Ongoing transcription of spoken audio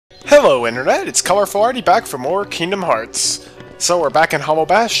Hello Internet, it's Colorful Arty back for more Kingdom Hearts. So we're back in Hollow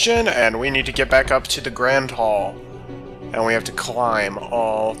Bastion, and we need to get back up to the Grand Hall. And we have to climb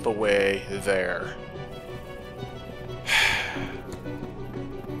all the way there.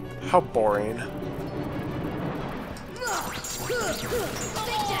 How boring.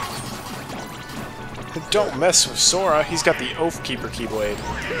 Don't mess with Sora, he's got the Oathkeeper Keyblade.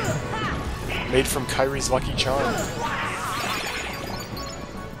 Made from Kairi's Lucky Charm.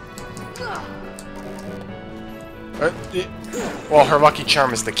 Well, her Lucky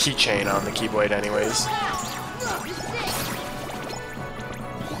Charm is the keychain on the Keyblade anyways.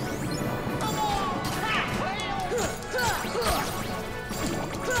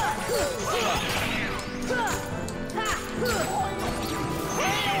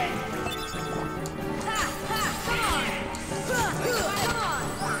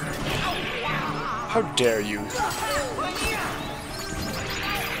 How dare you?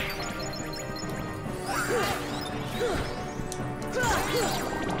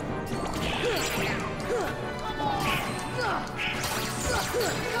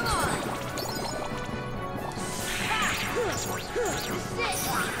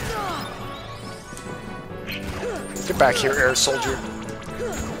 Get back here, air soldier.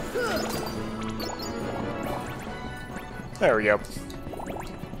 There we go.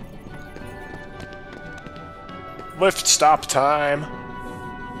 Lift stop time.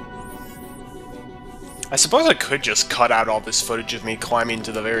 I suppose I could just cut out all this footage of me climbing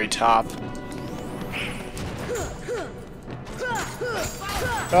to the very top.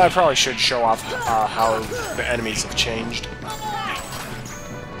 But I probably should show off how the enemies have changed.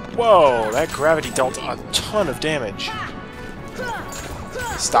 Whoa, that gravity dealt a ton of damage.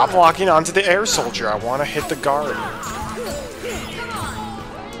 Stop locking onto the air soldier, I want to hit the guard.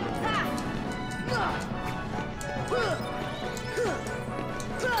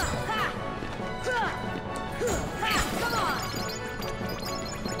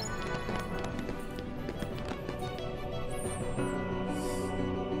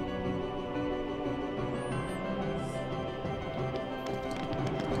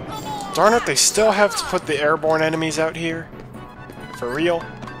 Darn it, they still have to put the airborne enemies out here? For real?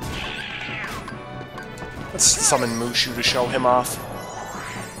 Let's summon Mushu to show him off.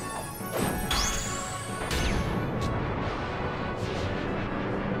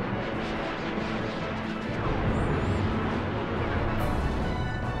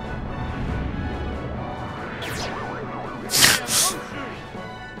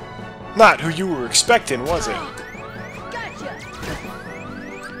 Not who you were expecting, was it?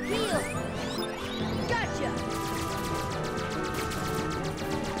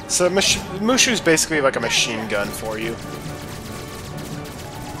 So Mushu's basically like a machine gun for you.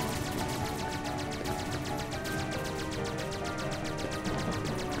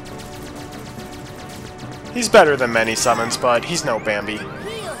 He's better than many summons, but he's no Bambi.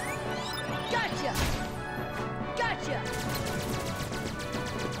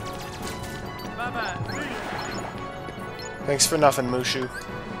 Thanks for nothing, Mushu.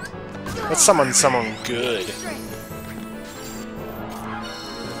 Let's summon someone good.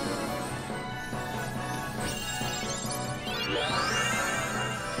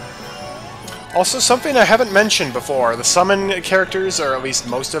 Also, something I haven't mentioned before, the summon characters, or at least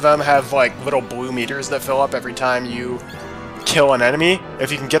most of them, have like little blue meters that fill up every time you kill an enemy.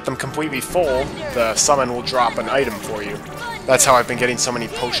 If you can get them completely full, the summon will drop an item for you. That's how I've been getting so many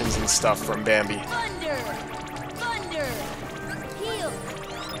potions and stuff from Bambi.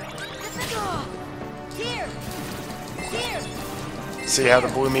 See how the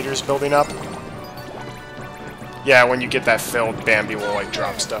blue meter's building up? Yeah, when you get that filled, Bambi will like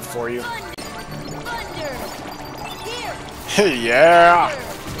drop stuff for you. Yeah!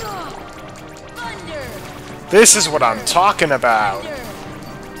 This is what I'm talking about!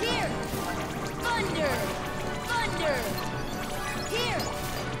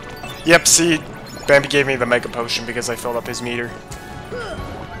 Yep, see? Bambi gave me the Mega Potion because I filled up his meter.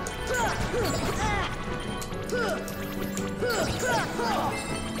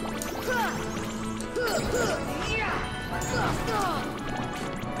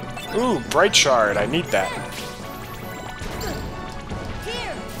 Ooh, Bright Shard, I need that.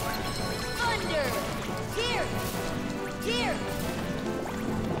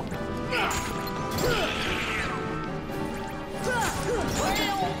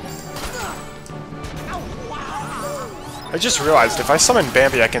 I just realized if I summon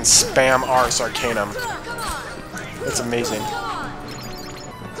Bambi, I can spam Ars Arcanum. That's amazing.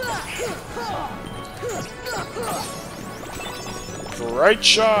 Bright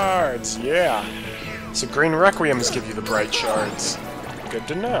Shards! Yeah! So Green Requiems give you the Bright Shards. Good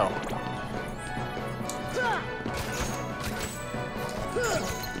to know.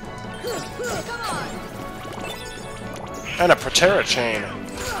 And a Protera chain.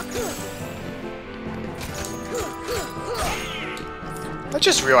 I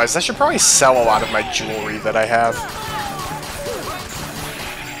just realized I should probably sell a lot of my jewelry that I have.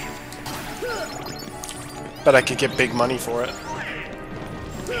 Bet I could get big money for it.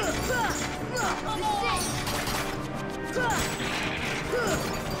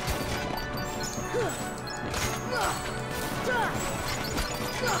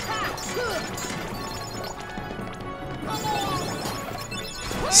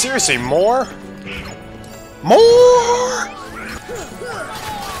 Seriously, more? More!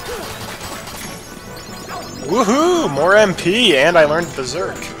 Woohoo! More MP, and I learned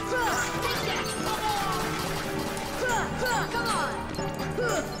Berserk.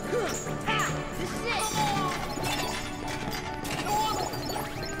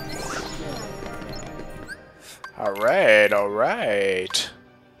 Alright, alright.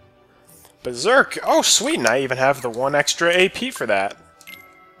 Berserk! Oh, sweet, and I even have the 1 extra AP for that.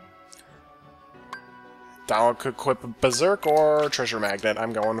 Donald could equip Berserk or Treasure Magnet.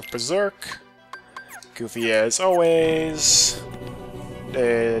 I'm going with Berserk. Goofy as always.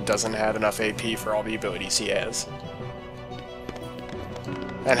 It doesn't have enough AP for all the abilities he has.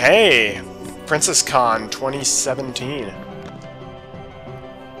 And hey! Princess Con 2017.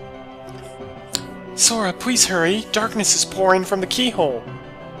 Sora, please hurry. Darkness is pouring from the keyhole.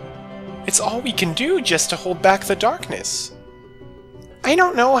 It's all we can do just to hold back the darkness. I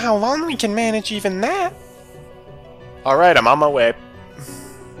don't know how long we can manage even that. Alright, I'm on my way.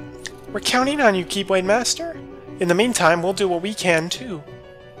 We're counting on you, Keyblade Master. In the meantime, we'll do what we can, too.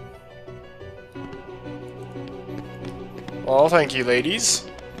 Well, thank you, ladies.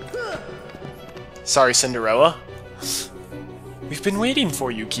 Sorry, Cinderella. We've been waiting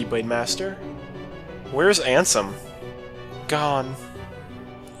for you, Keyblade Master. Where's Ansem? Gone.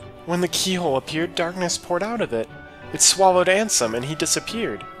 When the keyhole appeared, darkness poured out of it. It swallowed Ansem, and he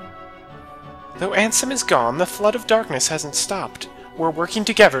disappeared. Though Ansem is gone, the flood of darkness hasn't stopped. We're working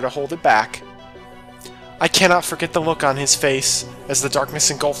together to hold it back. I cannot forget the look on his face. As the darkness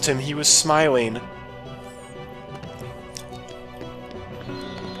engulfed him, he was smiling.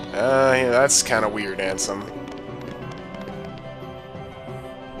 Yeah, that's kind of weird, Ansem.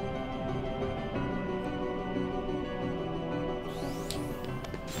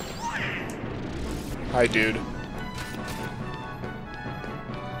 Hi, dude.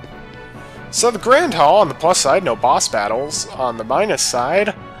 So the Grand Hall, on the plus side, no boss battles. On the minus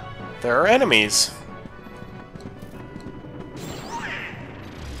side, there are enemies.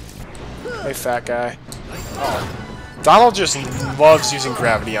 Hey, fat guy. Oh. Donald just loves using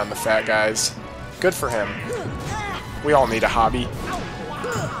gravity on the fat guys. Good for him. We all need a hobby.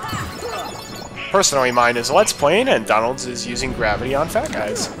 Personally, mine is Let's Playing, and Donald's is using gravity on fat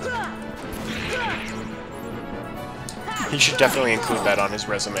guys. He should definitely include that on his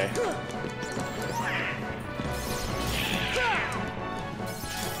resume.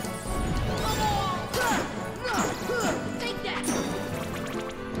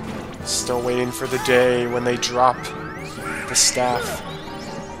 Still waiting for the day when they drop the staff.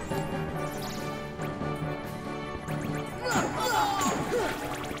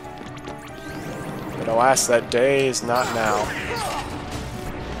 But alas, that day is not now.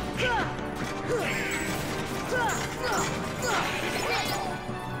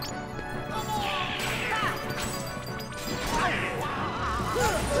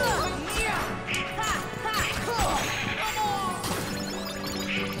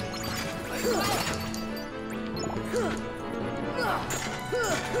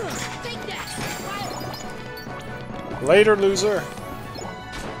 Later, loser.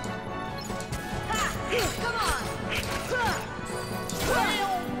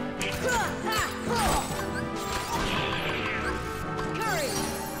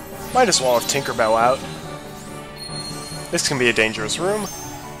 Might as well have Tinkerbell out. This can be a dangerous room.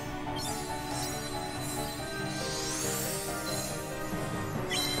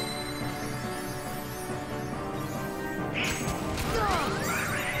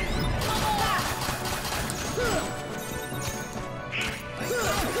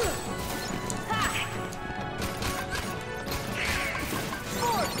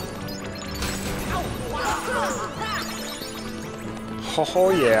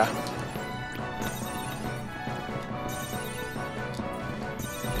 Oh yeah.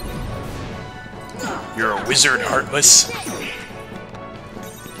 You're a wizard, Heartless.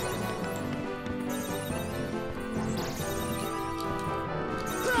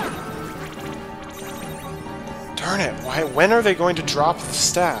 Darn it, When are they going to drop the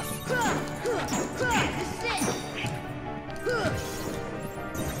staff?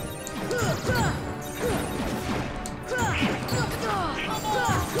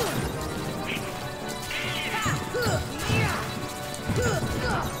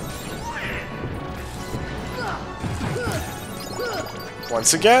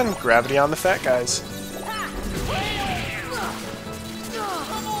 Once again, gravity on the fat guys.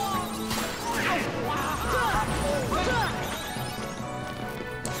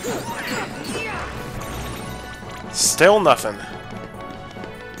 Still nothing.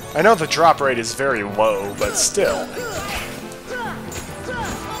 I know the drop rate is very low, but still.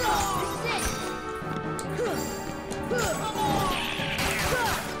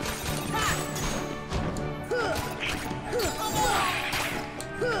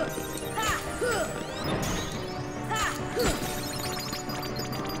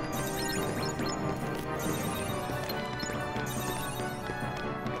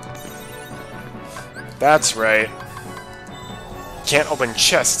 That's right. Can't open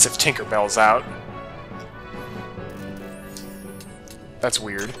chests if Tinkerbell's out. That's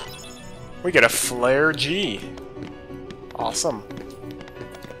weird. We get a Flare G. Awesome.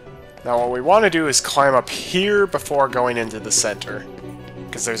 Now what we want to do is climb up here before going into the center.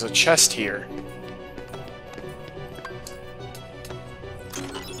 Because there's a chest here.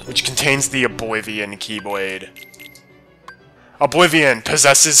 Which contains the Oblivion Keyblade. Oblivion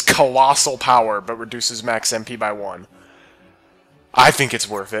possesses colossal power, but reduces max MP by 1. I think it's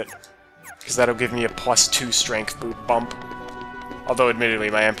worth it, because that'll give me a +2 strength bump. Although, admittedly,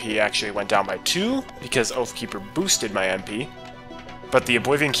 my MP actually went down by 2, because Oathkeeper boosted my MP. But the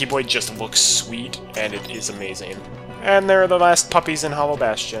Oblivion Keyblade just looks sweet, and it is amazing. And there are the last puppies in Hollow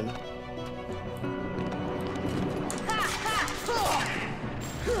Bastion.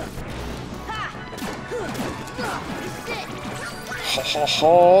 Ho ho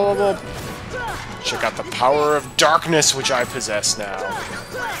ho! Check out the power of darkness, which I possess now.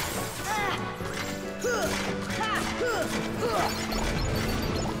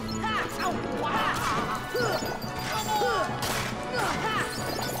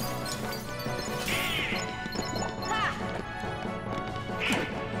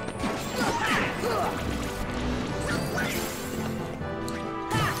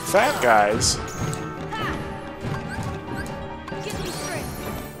 Fat guys.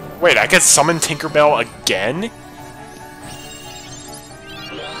 Wait, I can summon Tinkerbell again?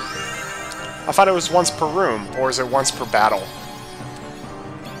 I thought it was once per room, or is it once per battle?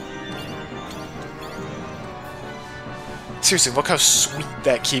 Seriously, look how sweet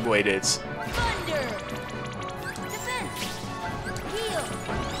that Keyblade is. Thunder! Defense! Heal!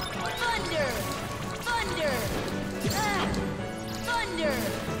 Thunder! Thunder! Thunder!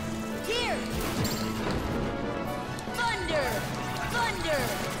 Here! Thunder! Thunder!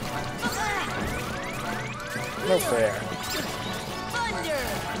 No fair. Thunder!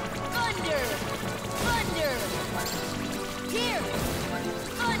 Thunder! Thunder! Here!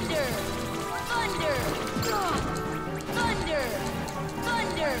 Thunder! Thunder! Thunder!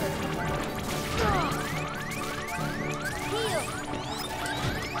 Thunder! Heal!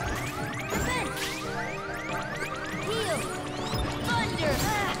 Defense! Heal! Thunder!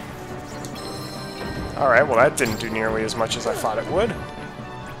 Alright, well that didn't do nearly as much as I thought it would.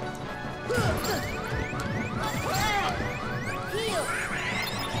 Heal!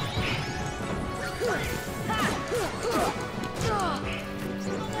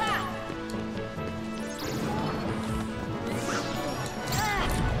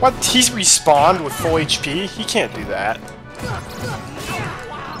 What? He's respawned with full HP? He can't do that.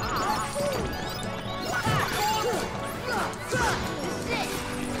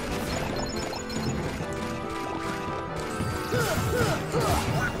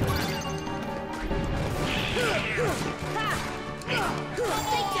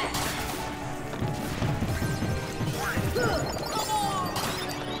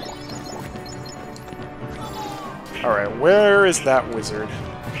 Alright, where is that wizard?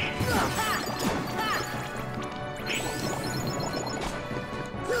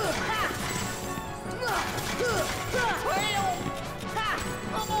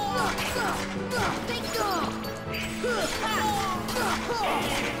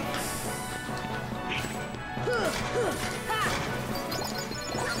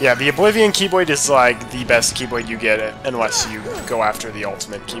 Yeah, the Oblivion Keyblade is like the best Keyblade you get unless you go after the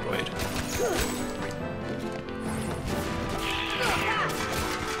ultimate Keyblade.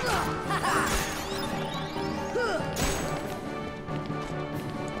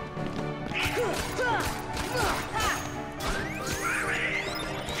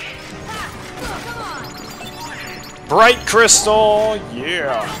 Bright Crystal!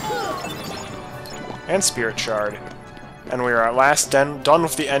 Yeah! And Spirit Shard. And we are at last done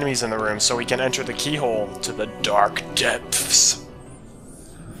with the enemies in the room, so we can enter the keyhole to the dark depths.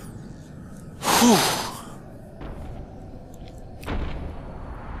 Whew.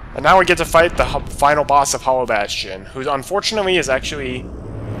 And now we get to fight the final boss of Hollow Bastion, who unfortunately is actually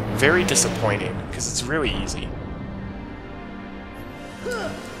very disappointing, because it's really easy.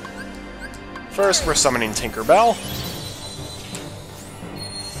 First, we're summoning Tinkerbell.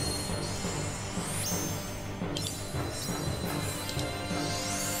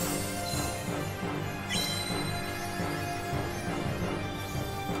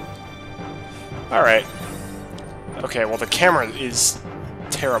 Alright. Okay, well the camera is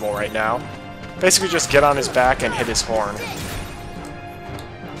terrible right now. Basically just get on his back and hit his horn.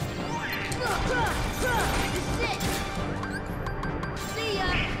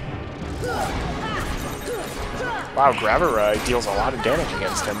 Wow, Graver deals a lot of damage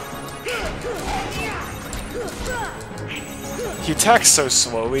against him. He attacks so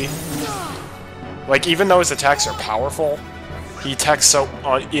slowly. Like, even though his attacks are powerful, he attacks so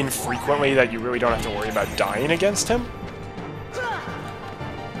infrequently that you really don't have to worry about dying against him.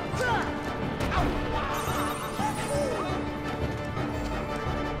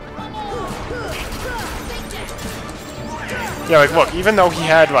 Yeah, like, look, even though he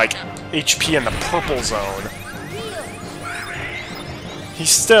had, like, HP in the purple zone, he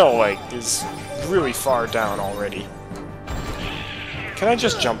still, like, is really far down already. Can I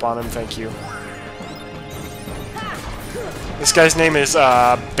just jump on him? Thank you. This guy's name is,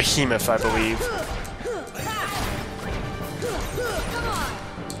 Behemoth, I believe.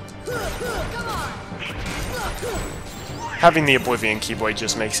 Having the Oblivion Keyblade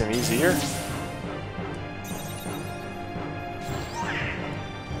just makes him easier.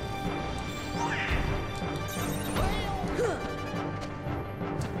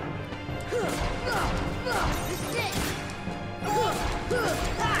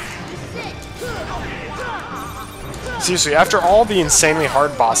 Seriously, after all the insanely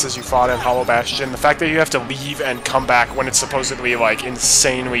hard bosses you fought in Hollow Bastion, the fact that you have to leave and come back when it's supposedly, like,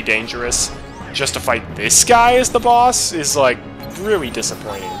 insanely dangerous just to fight this guy as the boss is, like, really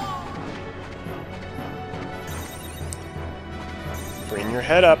disappointing. Bring your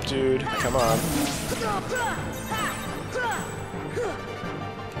head up, dude. Come on.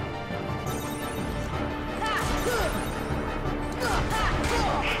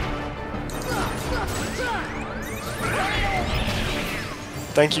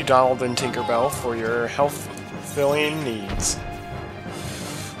 Thank you, Donald and Tinkerbell, for your health-filling needs.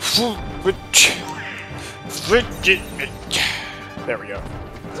 There we go.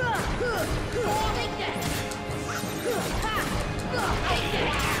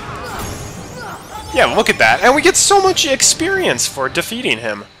 Yeah, look at that. And we get so much experience for defeating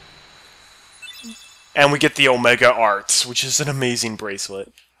him. And we get the Omega Arts, which is an amazing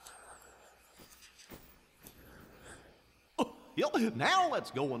bracelet. Now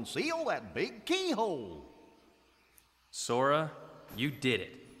let's go and seal that big keyhole. Sora, you did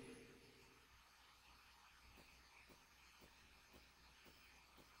it.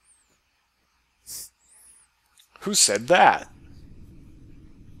 Who said that?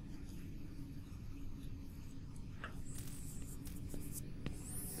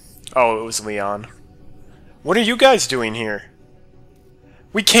 Oh, it was Leon. What are you guys doing here?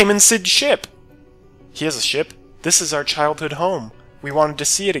 We came in Sid's ship. He has a ship? This is our childhood home. We wanted to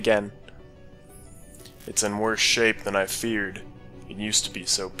see it again. It's in worse shape than I feared. It used to be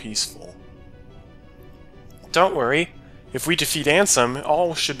so peaceful. Don't worry. If we defeat Ansem,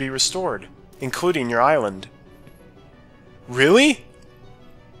 all should be restored, including your island. Really?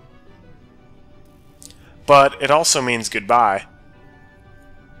 But it also means goodbye.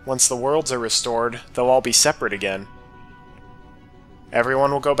 Once the worlds are restored, they'll all be separate again.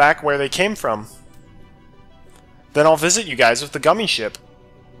 Everyone will go back where they came from. Then I'll visit you guys with the gummy ship.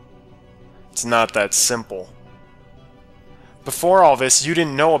 It's not that simple. Before all this, you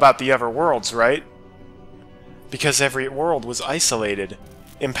didn't know about the other worlds, right? Because every world was isolated.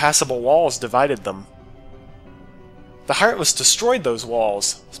 Impassable walls divided them. The Heartless destroyed those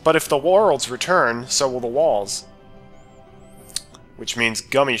walls, but if the worlds return, so will the walls. Which means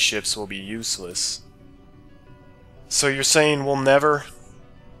gummy ships will be useless. So you're saying we'll never...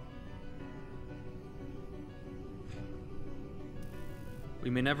 We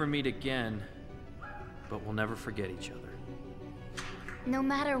may never meet again, but we'll never forget each other. No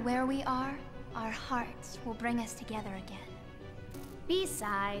matter where we are, our hearts will bring us together again.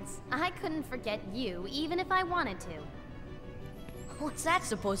 Besides, I couldn't forget you, even if I wanted to. What's that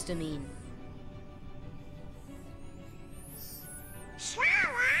supposed to mean?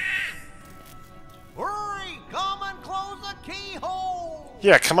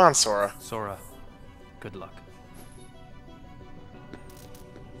 Yeah, come on, Sora. Sora, good luck.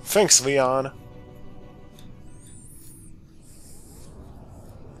 Thanks, Leon.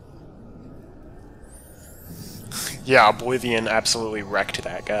 Yeah, Oblivion absolutely wrecked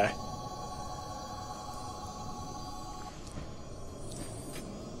that guy.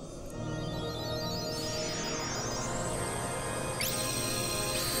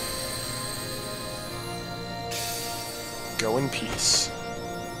 Go in peace.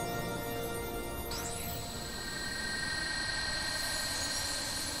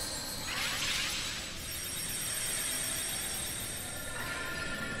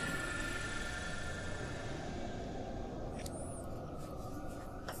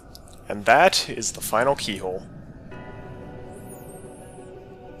 And that is the final keyhole.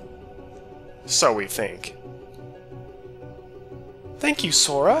 So we think. Thank you,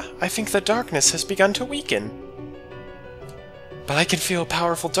 Sora. I think the darkness has begun to weaken. But I can feel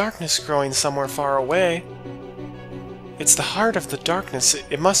powerful darkness growing somewhere far away. It's the heart of the darkness.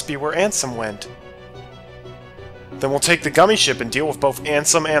 It must be where Ansem went. Then we'll take the gummy ship and deal with both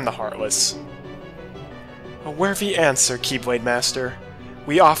Ansem and the Heartless. A worthy answer, Keyblade Master.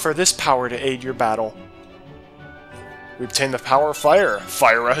 We offer this power to aid your battle. We obtain the power of fire.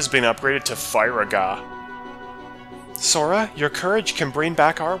 Fyra has been upgraded to Fyraga. Sora, your courage can bring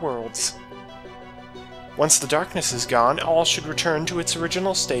back our worlds. Once the darkness is gone, all should return to its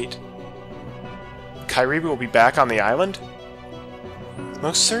original state. Kairi will be back on the island?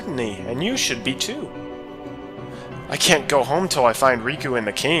 Most certainly, and you should be too. I can't go home till I find Riku and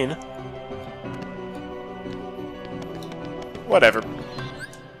the cane. Whatever.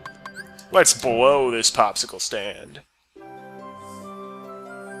 Let's blow this popsicle stand.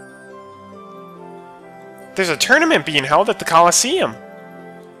 There's a tournament being held at the Coliseum.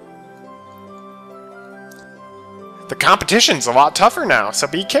 The competition's a lot tougher now, so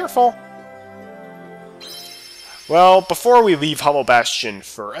be careful. Well, before we leave Hollow Bastion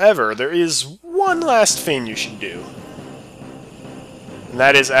forever, there is one last thing you should do. And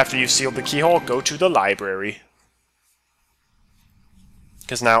that is, after you've sealed the keyhole, go to the library.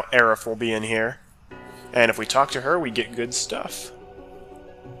 Because now Aerith will be in here. And if we talk to her, we get good stuff.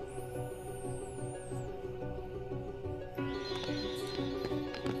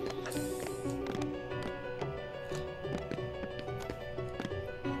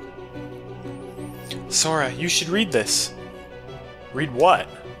 Sora, you should read this. Read what?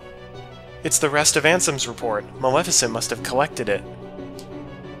 It's the rest of Ansem's report. Maleficent must have collected it.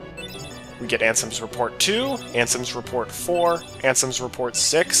 We get Ansem's report 2, Ansem's report 4, Ansem's report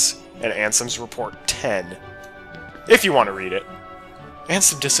 6, and Ansem's report 10. If you want to read it.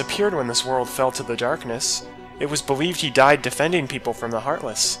 Ansem disappeared when this world fell to the darkness. It was believed he died defending people from the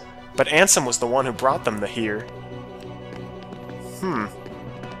Heartless. But Ansem was the one who brought them here.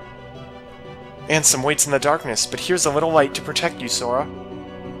 Ansem waits in the darkness, but here's a little light to protect you, Sora.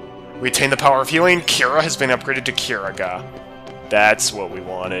 We attain the power of healing. Kira has been upgraded to Kiraga. That's what we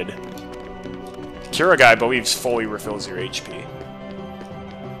wanted. Kiraga, I believe, fully refills your HP.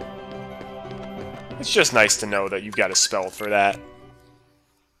 It's just nice to know that you've got a spell for that.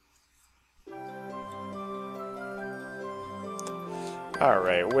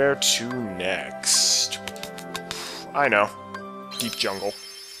 Alright, where to next? I know. Deep jungle.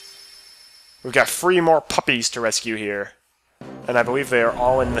 We've got 3 more puppies to rescue here. And I believe they are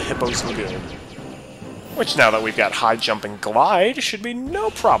all in the Hippo's Lagoon. Which, now that we've got high jump and glide, should be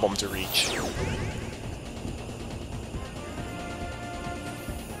no problem to reach.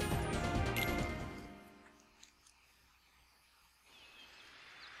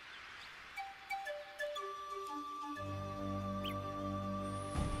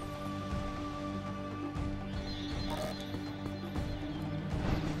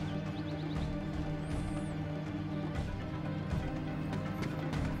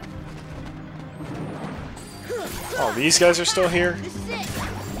 Oh, these guys are still here?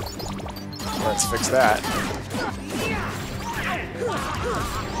 Let's fix that.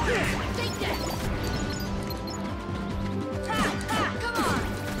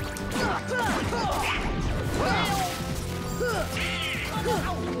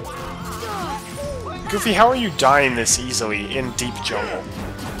 Goofy, how are you dying this easily in deep jungle?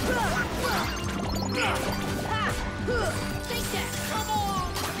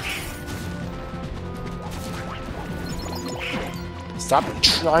 Stop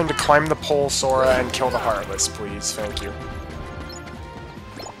trying to climb the pole, Sora, and kill the Heartless, please. Thank you.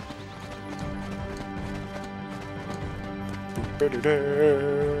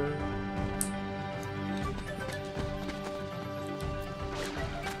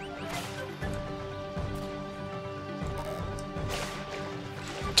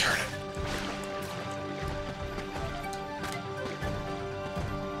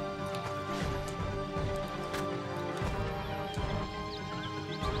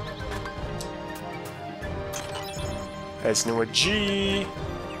 As new a G.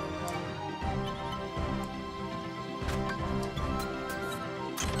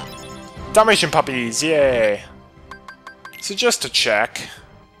 Dalmatian puppies, yay! So just to check,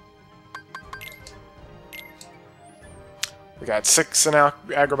 we got 6 in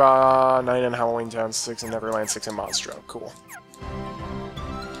Agrabah, 9 in Halloween Town, 6 in Neverland, 6 in Monstro. Cool.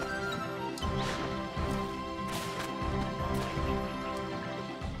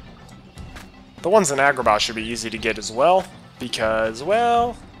 The ones in Agrabah should be easy to get as well, because,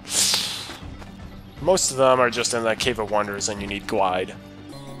 well, most of them are just in the Cave of Wonders and you need Glide.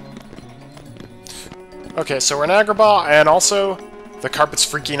 Okay, so we're in Agrabah, and also, the carpet's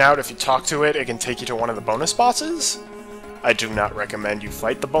freaking out. If you talk to it, it can take you to one of the bonus bosses. I do not recommend you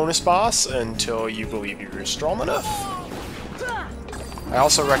fight the bonus boss until you believe you're strong enough. I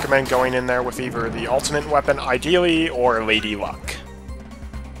also recommend going in there with either the ultimate weapon, ideally, or Lady Luck.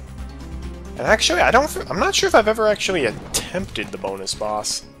 And actually, I'm not sure if I've ever actually attempted the bonus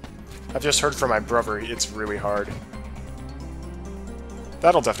boss. I've just heard from my brother it's really hard.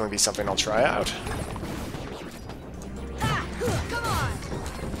 That'll definitely be something I'll try out.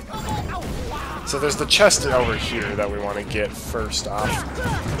 So there's the chest over here that we want to get first off.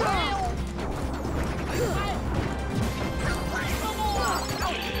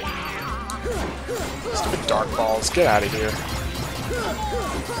 Stupid dark balls, get out of here.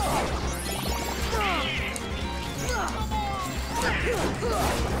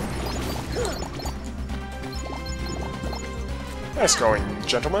 Nice going,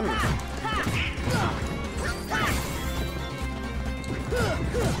 gentlemen.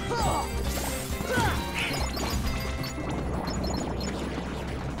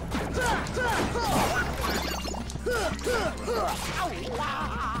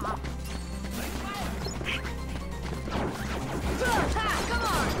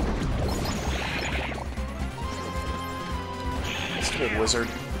 Stupid wizard.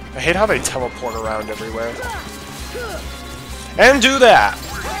 I hate how they teleport around everywhere. And do that!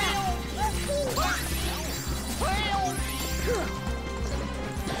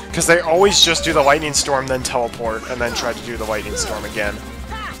 Because they always just do the lightning storm, then teleport, and then try to do the lightning storm again.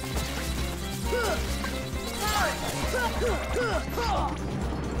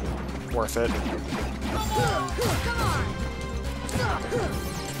 Worth it.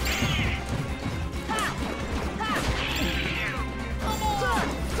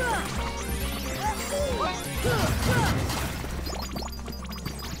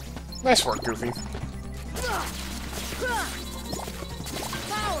 Nice work, Goofy.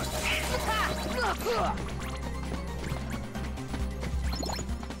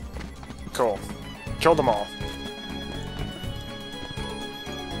 Cool. Killed them all.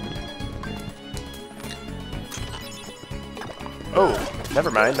 Oh, never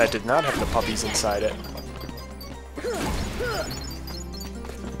mind. That did not have the puppies inside it.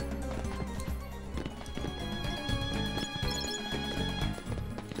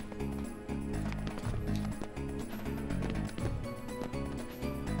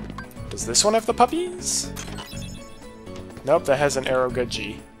 Does this one have the puppies? Nope, that has an Aeroga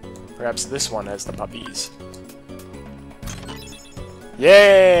G. Perhaps this one has the puppies.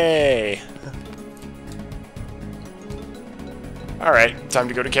 Yay! Alright, time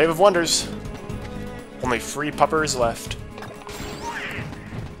to go to Cave of Wonders. Only 3 puppers left.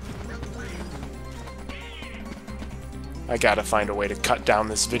 I gotta find a way to cut down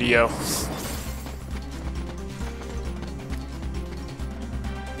this video.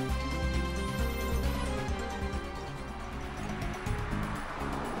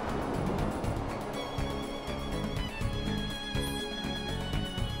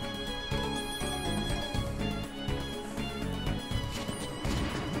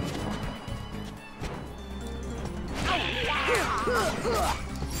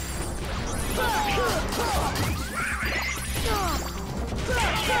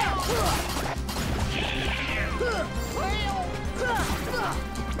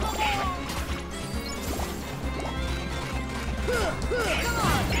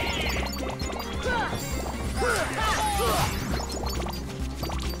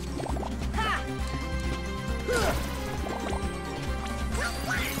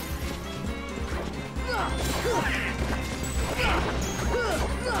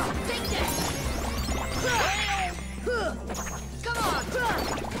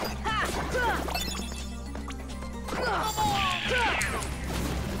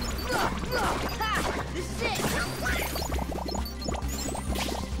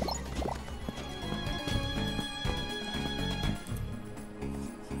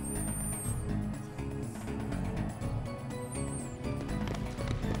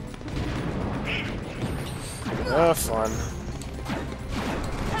 Oh, fun.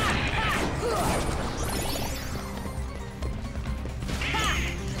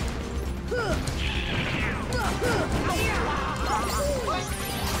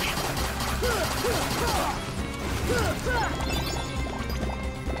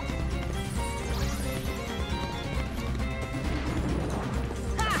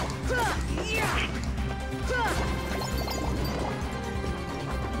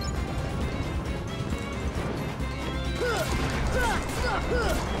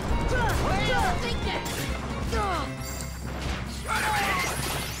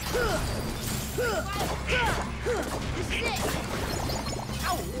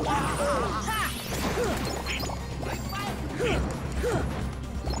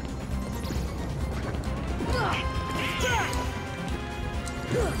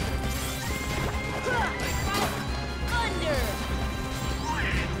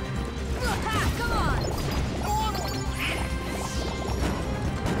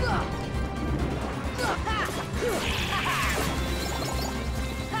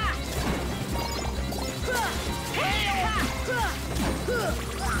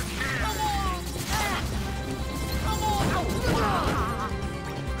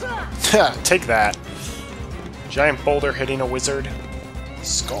 Take that. Giant boulder hitting a wizard.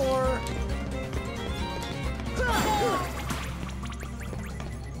 Score!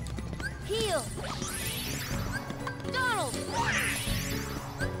 Heal! Donald!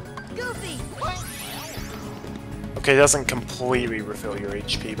 Goofy! Okay, it doesn't completely refill your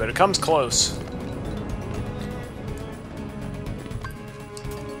HP, but it comes close.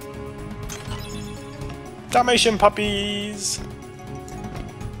 Dalmatian puppies!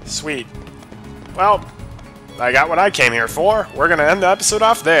 Sweet. Well, I got what I came here for. We're gonna end the episode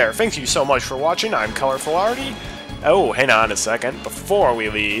off there. Thank you so much for watching. I'm Colorful Artie. Oh, hang on a second. Before we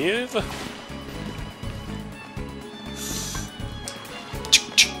leave...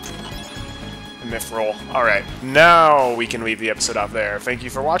 Mithril. Alright, now we can leave the episode off there. Thank you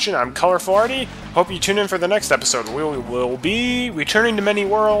for watching. I'm Colorful Artie. Hope you tune in for the next episode. We will be returning to many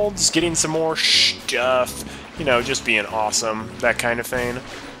worlds, getting some more stuff. You know, just being awesome. That kind of thing.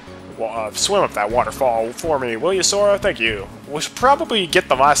 Swim up that waterfall for me, will you, Sora? Thank you. We'll probably get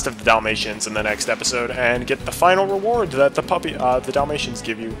the last of the Dalmatians in the next episode and get the final reward that the Dalmatians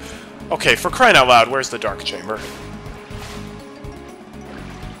give you. Okay, for crying out loud, where's the Dark Chamber?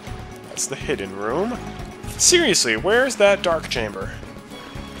 That's the hidden room. Seriously, where's that Dark Chamber?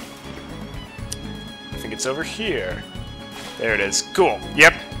 I think it's over here. There it is. Cool.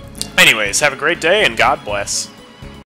 Yep. Anyways, have a great day and God bless.